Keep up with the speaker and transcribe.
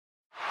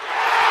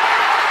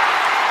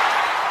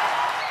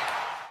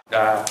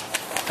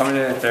Coming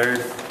in the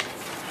third,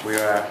 we were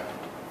a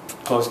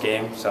close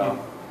game, so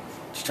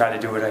just try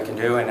to do what I can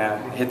do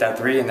and hit that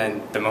three, and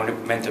then the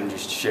momentum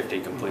just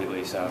shifted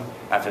completely. So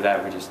after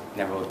that, we just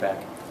never looked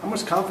back. How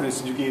much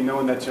confidence did you gain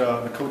knowing that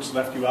the coach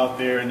left you out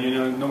there, and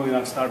knowing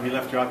that starter, he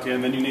left you out there,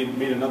 and then you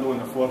made another one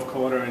in the fourth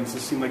quarter, and it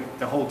just seemed like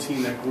the whole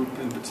team, that group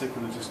in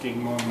particular, just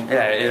gained more and more.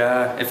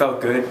 Yeah, it felt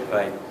good.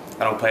 Like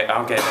I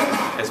don't get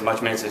as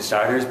much minutes as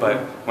starters, but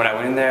when I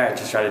went in there, I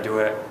just try to do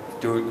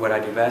what I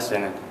do best,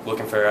 and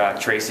looking for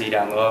Tracy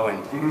down low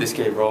and this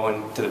kid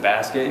rolling to the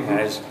basket, and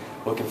I just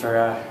looking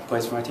for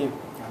plays for my team.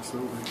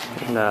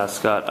 Absolutely. And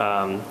Scott,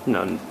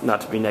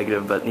 not to be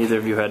negative, but neither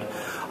of you had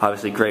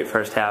obviously great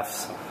first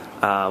halves.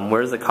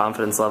 Where's the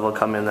confidence level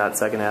come in that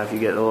second half? You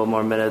get a little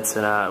more minutes,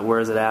 and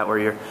where is it at where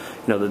you're,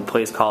 the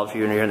play's called for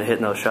you and you're going to hit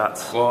those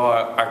shots? Well,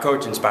 our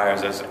coach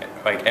inspires us.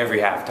 Like every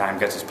halftime,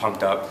 gets us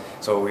pumped up.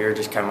 So we were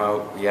just coming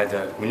out.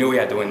 We knew we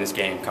had to win this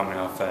game coming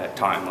off that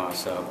Taunton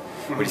loss. So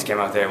we just came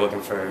out there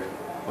looking for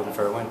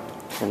a win.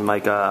 And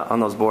Mike, on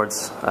those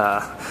boards,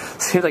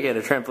 seems like you had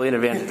a trampoline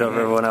advantage over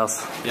everyone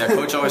else. Yeah,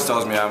 coach always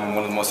tells me I'm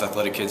one of the most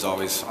athletic kids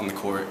always on the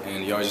court,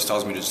 and he always just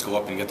tells me to just go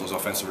up and get those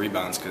offensive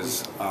rebounds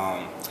because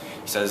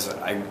he says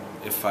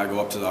if I go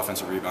up to the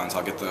offensive rebounds,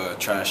 I'll get the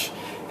trash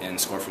and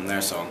score from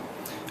there. So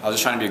I was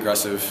just trying to be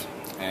aggressive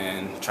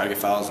and try to get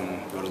fouls and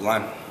go to the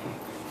line.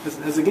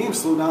 Has the game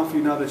slowed down for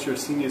you now that you're a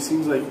senior? It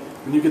seems like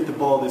when you get the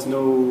ball, there's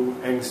no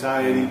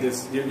anxiety.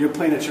 You're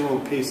playing at your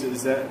own pace.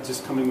 Is that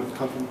just coming with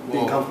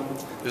being comfortable?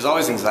 There's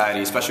always anxiety,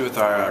 especially with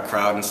our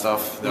crowd and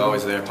stuff. They're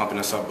always there pumping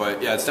us up.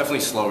 But yeah, it's definitely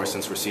slower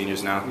since we're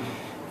seniors now.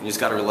 You just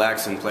got to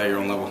relax and play at your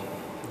own level.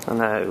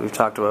 And we've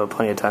talked about it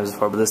plenty of times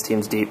before, but this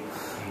team's deep.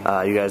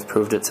 You guys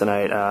proved it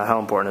tonight. How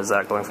important is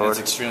that going forward?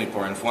 It's extremely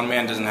important. If one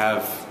man doesn't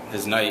have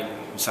his night,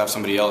 just have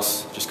somebody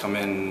else just come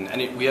in.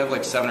 And we have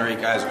like 7 or 8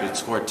 guys who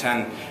score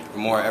 10 or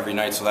more every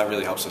night, so that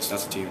really helps us.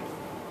 That's the team.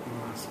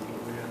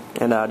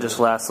 And just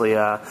lastly, you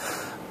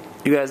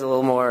guys a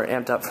little more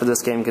amped up for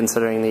this game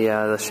considering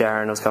the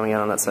Sharon was coming in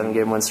on that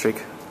 7-game win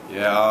streak?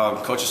 Yeah,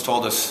 coaches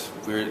told us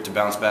we were to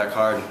bounce back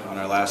hard on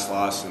our last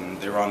loss, and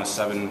they were on a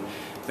 7.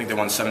 I think they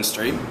won 7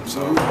 straight.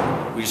 So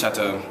we just had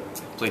to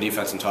play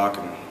defense and talk,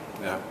 and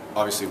yeah,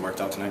 obviously it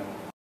worked out tonight.